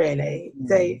 really.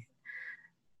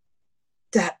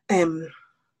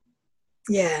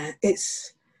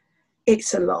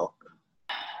 It's a lot.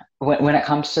 When it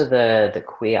comes to the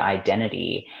queer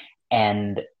identity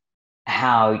and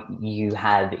how you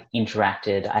have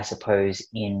interacted, I suppose,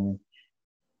 in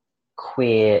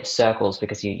queer circles,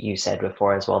 because you said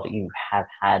before as well that you have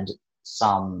had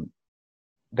some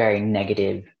very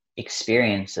negative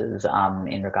experiences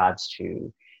in regards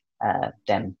to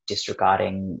them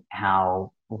disregarding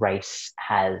how race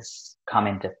has come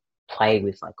into play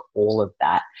with like all of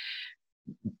that.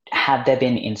 Have there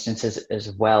been instances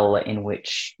as well in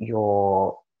which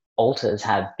your alters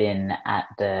have been at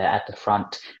the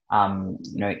front,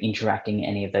 interacting in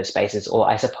any of those spaces? Or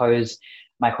I suppose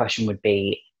my question would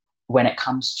be, when it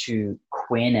comes to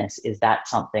queerness, is that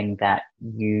something that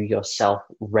you yourself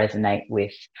resonate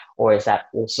with, or is that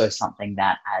also something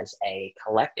that as a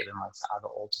collective amongst other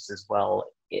alters as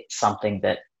well, it's something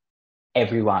that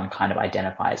everyone kind of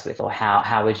identifies with? Or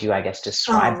how would you, I guess,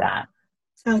 describe that?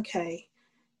 Okay.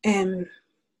 When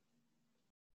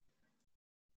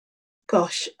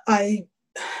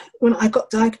I got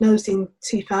diagnosed in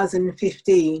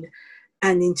 2015,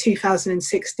 and in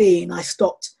 2016 I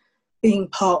stopped being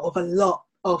part of a lot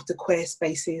of the queer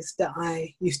spaces that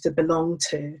I used to belong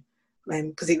to,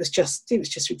 because it was just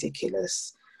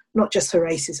ridiculous, not just for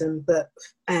racism, but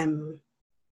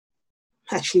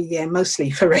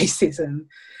mostly for racism,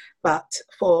 but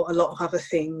for a lot of other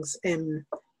things.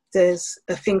 There's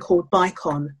a thing called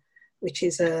BICON, which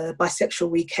is a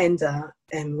bisexual weekender,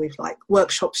 with like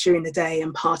workshops during the day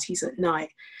and parties at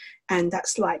night. And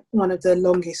that's like one of the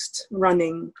longest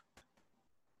running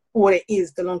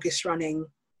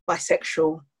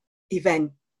bisexual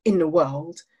event in the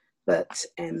world, but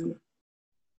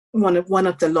one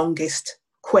of the longest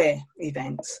queer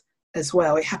events as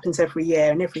well. It happens every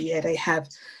year, and every year they have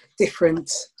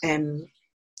different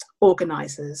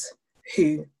organisers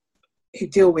who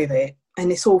deal with it,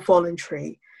 and it's all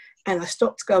voluntary. And I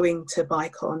stopped going to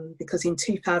BICON because in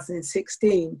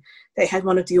 2016 they had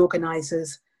one of the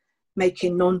organisers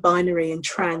making non-binary and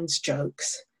trans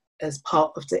jokes as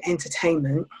part of the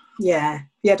entertainment. Yeah,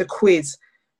 he had a quiz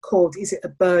called "Is it a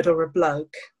bird or a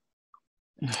bloke?"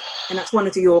 And that's one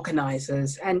of the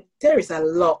organisers. And there is a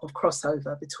lot of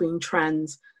crossover between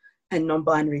trans and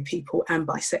non-binary people and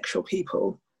bisexual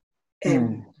people.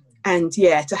 And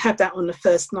yeah, to have that on the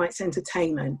first night's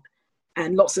entertainment,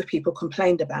 and lots of people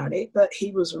complained about it, but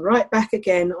he was right back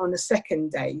again on the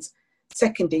second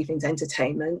evening's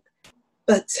entertainment.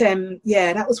 But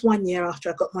that was 1 year after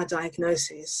I got my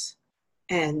diagnosis,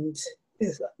 and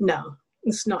no,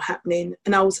 it's not happening.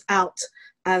 And I was out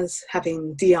as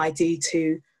having DID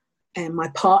to my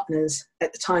partners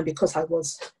at the time, because I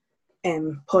was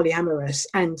polyamorous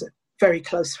and very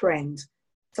close friend.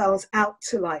 So I was out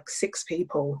to like 6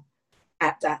 people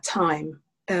at that time,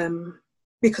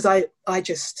 because I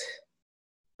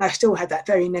still had that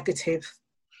very negative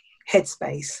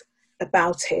headspace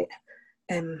about it.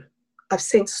 I've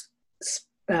since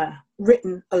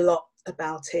written a lot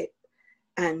about it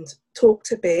and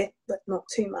talked a bit, but not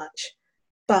too much.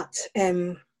 But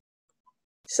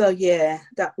so yeah,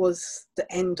 that was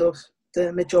the end of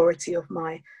the majority of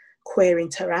my queer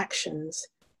interactions.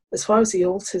 As far as the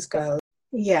alters go,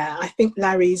 yeah, I think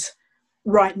Larry's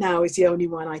right now is the only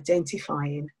one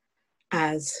identifying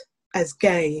as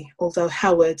gay, although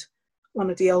Howard, one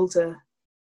of the older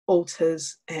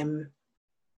alters,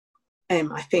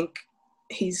 I think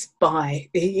he's bi.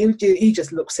 He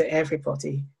just looks at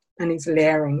everybody and he's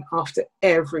leering after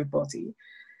everybody.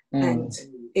 And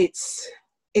it's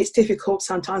difficult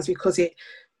sometimes because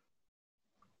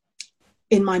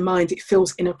in my mind it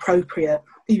feels inappropriate.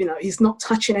 He's not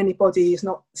touching anybody, he's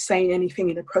not saying anything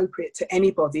inappropriate to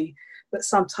anybody, but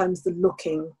sometimes the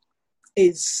looking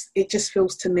it just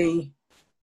feels to me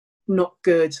not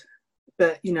good.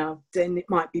 But then it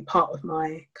might be part of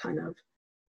my kind of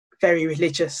very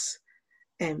religious,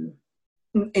 in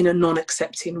a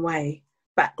non-accepting way,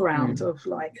 background of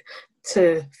like,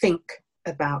 to think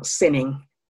about sinning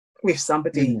with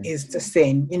somebody is to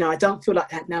sin. I don't feel like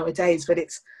that nowadays, but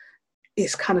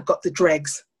it's kind of got the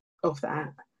dregs of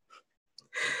that.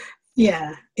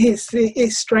 Yeah,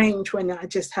 it's strange when I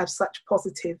just have such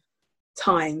positive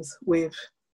times with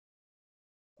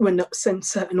when some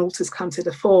certain authors come to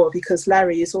the fore, because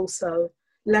Larry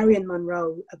and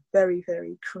Munro are very,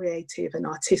 very creative and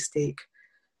artistic.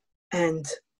 And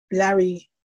Larry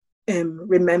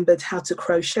remembered how to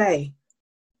crochet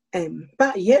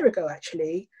about a year ago,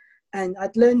 actually. And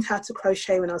I'd learned how to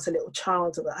crochet when I was a little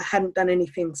child, but I hadn't done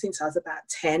anything since I was about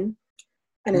 10.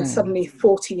 And then suddenly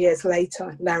 40 years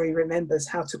later, Larry remembers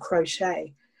how to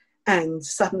crochet. And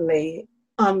suddenly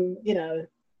I'm,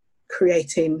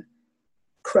 creating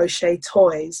crochet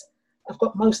toys. I've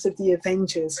got most of the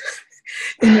Avengers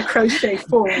in the crochet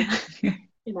form.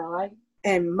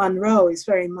 Munro is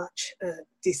very much a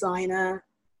designer,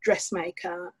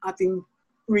 dressmaker. I've been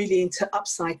really into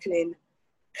upcycling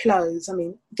clothes. I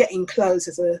mean, getting clothes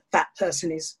as a fat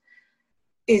person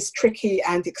is tricky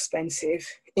and expensive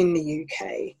in the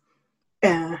UK.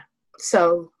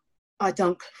 So I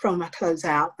don't throw my clothes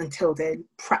out until they're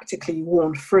practically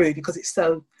worn through, because it's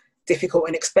so difficult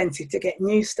and expensive to get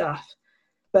new stuff.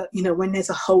 But, when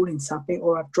there's a hole in something,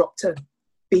 or I've dropped a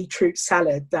beetroot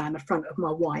salad down the front of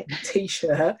my white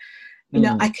T-shirt,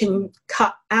 I can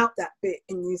cut out that bit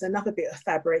and use another bit of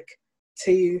fabric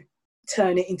to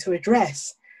turn it into a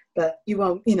dress. But you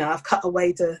won't, I've cut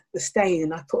away the stain,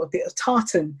 and I put a bit of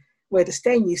tartan where the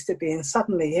stain used to be, and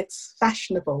suddenly it's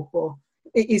fashionable, or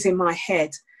it is in my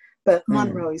head. But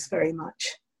Munro is very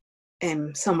much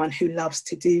someone who loves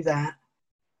to do that.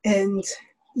 And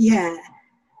yeah,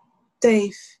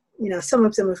 they've, some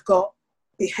of them have got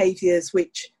behaviours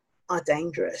which are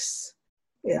dangerous.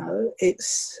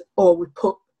 Or would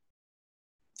put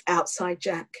Outside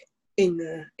Jack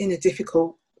in a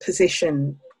difficult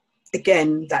position.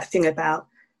 Again, that thing about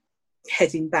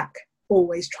heading back,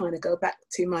 always trying to go back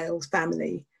to my old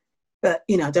family. But,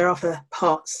 there are other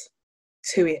parts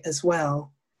to it as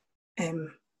well,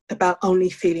 about only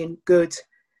feeling good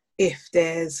if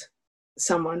there's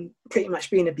someone pretty much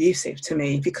being abusive to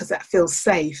me, because that feels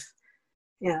safe.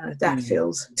 That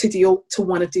feels to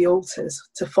one of the alters,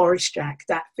 to Forest Jack,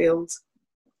 that feels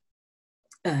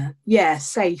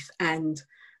safe and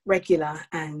regular,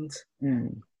 and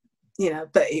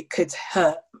but it could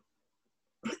hurt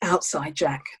Outside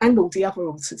Jack and all the other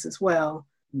alters as well.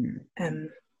 Because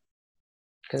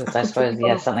I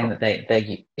suppose something that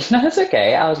they no, that's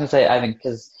okay. I was going to say, I think,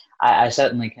 because I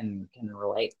certainly can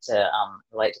relate to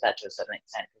that to a certain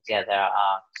extent. Because there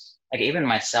are, like, even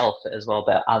myself as well,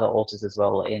 but other alters as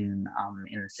well in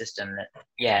the system, that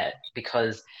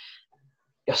because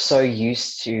you're so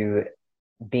used to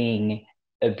being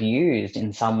abused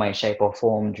in some way, shape, or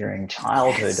form during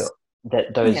childhood,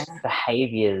 that those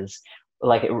behaviors,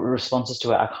 like responses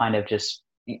to it, are kind of just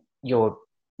you're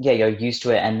used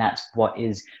to it, and that's what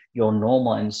is your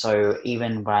normal. And so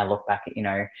even when I look back at,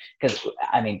 because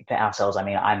I mean, for ourselves, I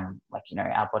mean, I'm like,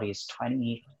 our body is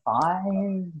 25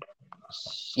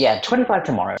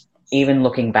 tomorrow. Even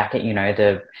looking back at,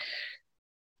 the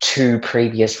 2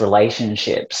 previous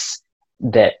relationships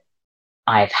that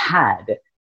I've had,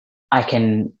 I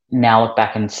can now look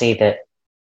back and see that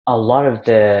a lot of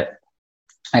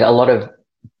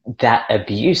that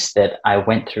abuse that I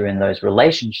went through in those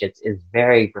relationships is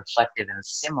very reflective and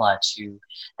similar to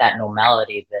that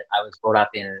normality that I was brought up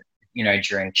in,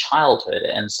 during childhood.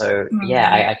 And so,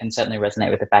 I can certainly resonate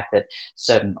with the fact that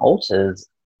certain alters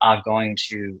are going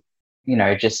to,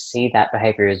 just see that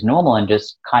behavior as normal and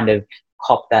just kind of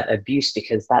cop that abuse,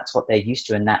 because that's what they're used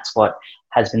to, and that's what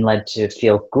has been led to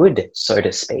feel good, so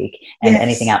to speak. And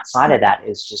anything outside of that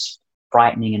is just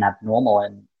frightening and abnormal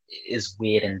and is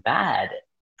weird and bad.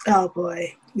 Oh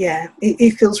boy, yeah,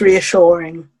 it feels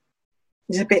reassuring.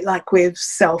 It's a bit like with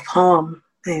self-harm.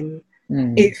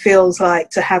 It feels like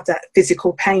to have that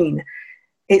physical pain.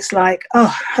 It's like,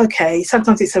 oh, okay,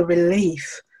 sometimes it's a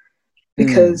relief,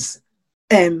 because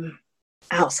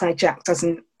Outside Jack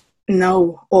doesn't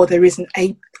know, or there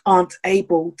aren't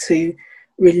able to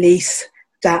release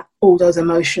all those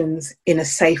emotions in a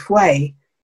safe way,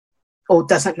 or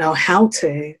doesn't know how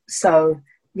to. So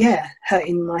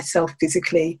hurting myself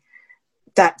physically,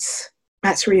 that's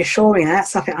reassuring.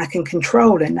 That's something I can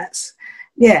control, and that's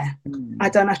I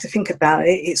don't have to think about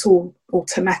it. It's all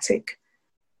automatic.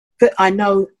 But I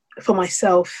know for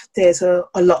myself, there's a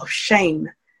lot of shame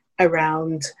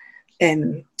around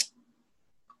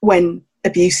when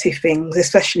abusive things,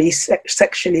 especially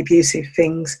sexually abusive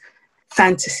things,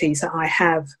 fantasies that I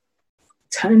have,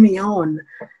 turn me on.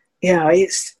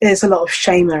 There's a lot of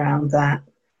shame around that.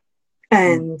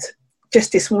 And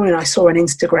just this morning, I saw on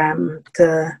Instagram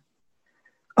the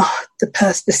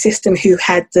system who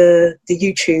had the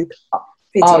YouTube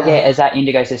video. Oh yeah, is that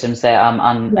Indigo Systems? They're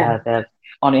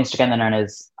on Instagram they're known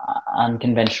as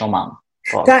Unconventional Mum.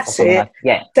 That's it.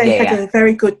 They had a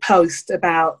very good post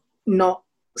about not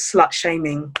slut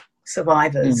shaming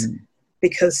survivors,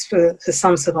 because for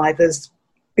some survivors,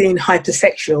 being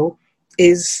hypersexual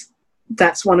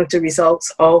that's one of the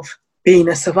results of being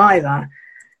a survivor,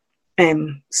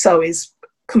 and so is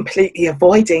completely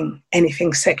avoiding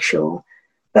anything sexual.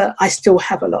 But I still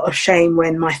have a lot of shame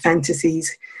when my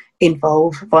fantasies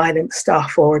involve violent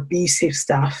stuff or abusive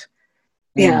stuff.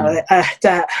 You know,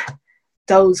 that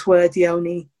those were the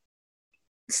only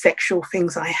sexual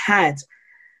things I had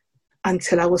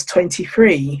until I was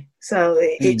 23. So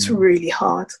it's really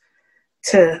hard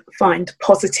to find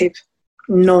positive,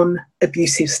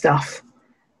 non-abusive stuff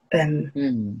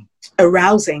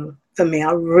arousing for me.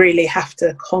 I really have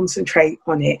to concentrate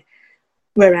on it.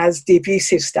 Whereas the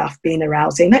abusive stuff being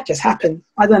arousing, that just happened.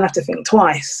 I don't have to think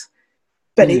twice.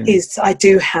 But I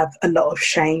do have a lot of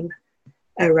shame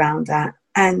around that.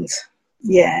 And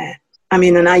yeah, I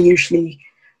mean, and I usually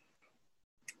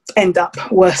end up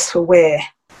worse for wear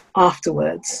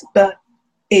afterwards. But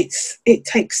it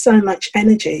takes so much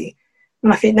energy.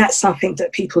 And I think that's something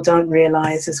that people don't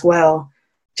realise as well,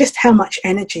 just how much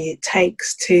energy it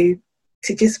takes to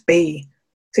just be,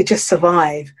 to just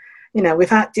survive, you know,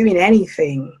 without doing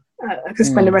anything. I could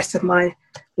spend the rest of my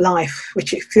life,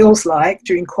 which it feels like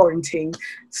during quarantine,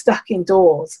 stuck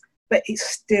indoors, but it's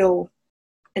still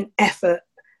an effort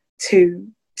to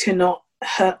not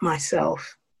hurt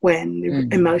myself when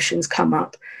emotions come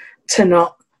up, to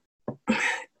not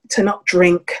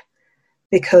drink,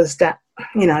 because that,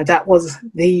 you know, that was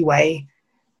the way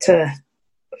to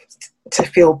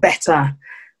feel better,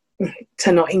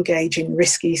 to not engage in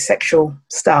risky sexual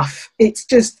stuff. It's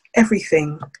just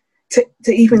everything, to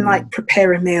even like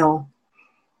prepare a meal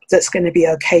that's going to be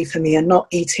okay for me and not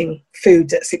eating food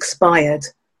that's expired,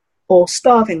 or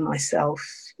starving myself,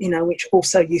 you know, which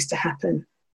also used to happen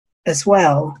as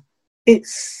well. It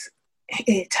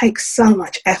takes so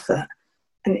much effort,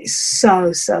 and it's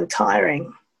so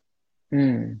tiring.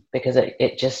 Because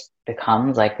it just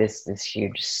becomes like this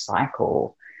huge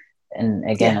cycle. And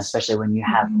again, especially when you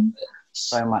have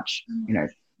so much, you know,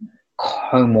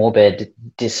 comorbid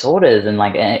disorders and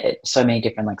like so many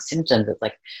different like symptoms, it's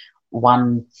like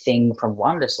one thing from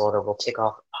one disorder will tick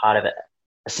off part of it,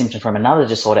 a symptom from another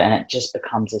disorder, and it just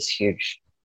becomes this huge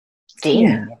thing.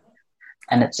 Yeah.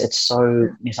 And it's so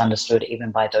misunderstood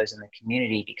even by those in the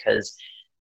community, because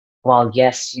while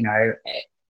yes, you know,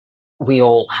 we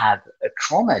all have a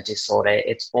trauma disorder,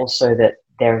 it's also that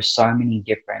there are so many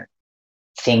different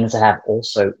things that have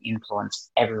also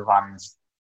influenced everyone's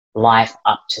life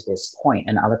up to this point,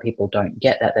 and other people don't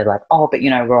get that. They're like, oh, but you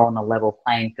know, we're all on a level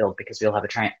playing field because we all have a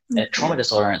trauma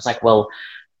disorder. And it's like, well,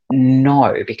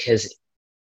 no, because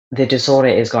the disorder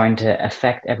is going to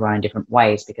affect everyone in different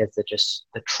ways, because the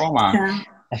trauma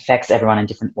affects everyone in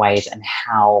different ways, and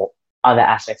how other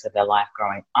aspects of their life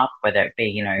growing up, whether it be,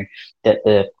 you know, that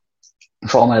the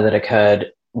trauma that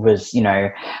occurred was, you know,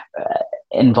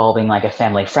 involving like a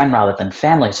family friend rather than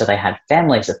family, so they had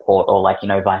family support, or like, you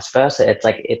know, vice versa. It's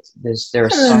like there are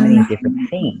so many different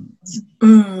things,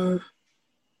 and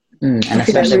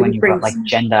especially when you've got like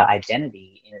gender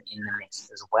identity in the mix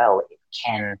as well, it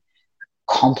can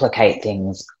complicate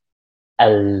things a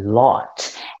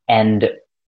lot. And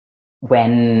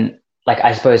when, like,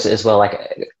 I suppose as well,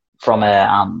 like from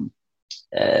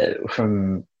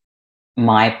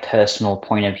my personal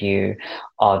point of view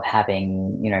of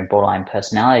having, you know, borderline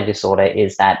personality disorder,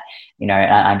 is that, you know,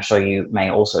 and I'm sure you may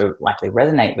also likely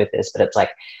resonate with this, but it's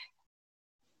like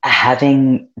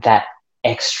having that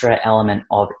extra element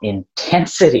of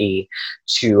intensity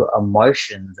to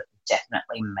emotions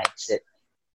definitely makes it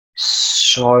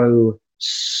so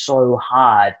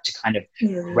hard to kind of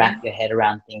wrap your head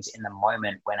around things in the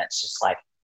moment, when it's just like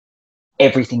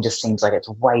everything just seems like it's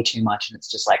way too much, and it's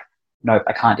just like, nope,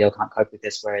 I can't cope with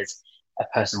this. Whereas a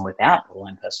person without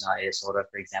borderline personality disorder,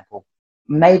 for example,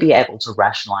 may be able to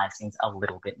rationalize things a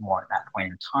little bit more at that point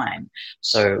in time.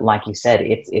 So like you said,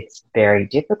 it's very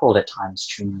difficult at times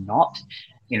to not,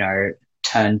 you know,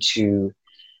 turn to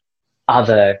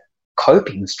other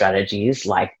coping strategies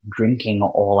like drinking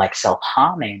or like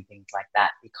self-harming and things like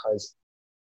that, because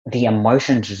the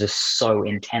emotions are just so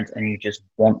intense, and you just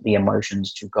want the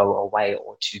emotions to go away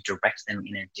or to direct them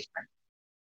in a different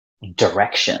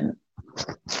direction.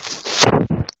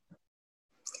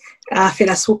 I think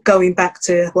that's going back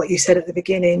to what you said at the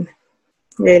beginning,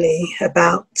 really,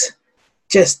 about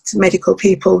just medical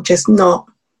people just not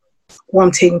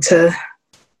wanting to,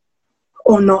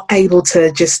 or not able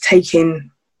to just take in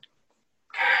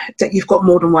that you've got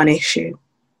more than one issue,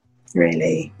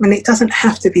 really. And it doesn't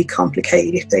have to be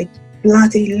complicated. If they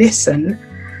bloody listen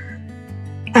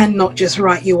and not just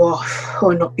write you off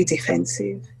or not be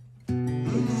defensive.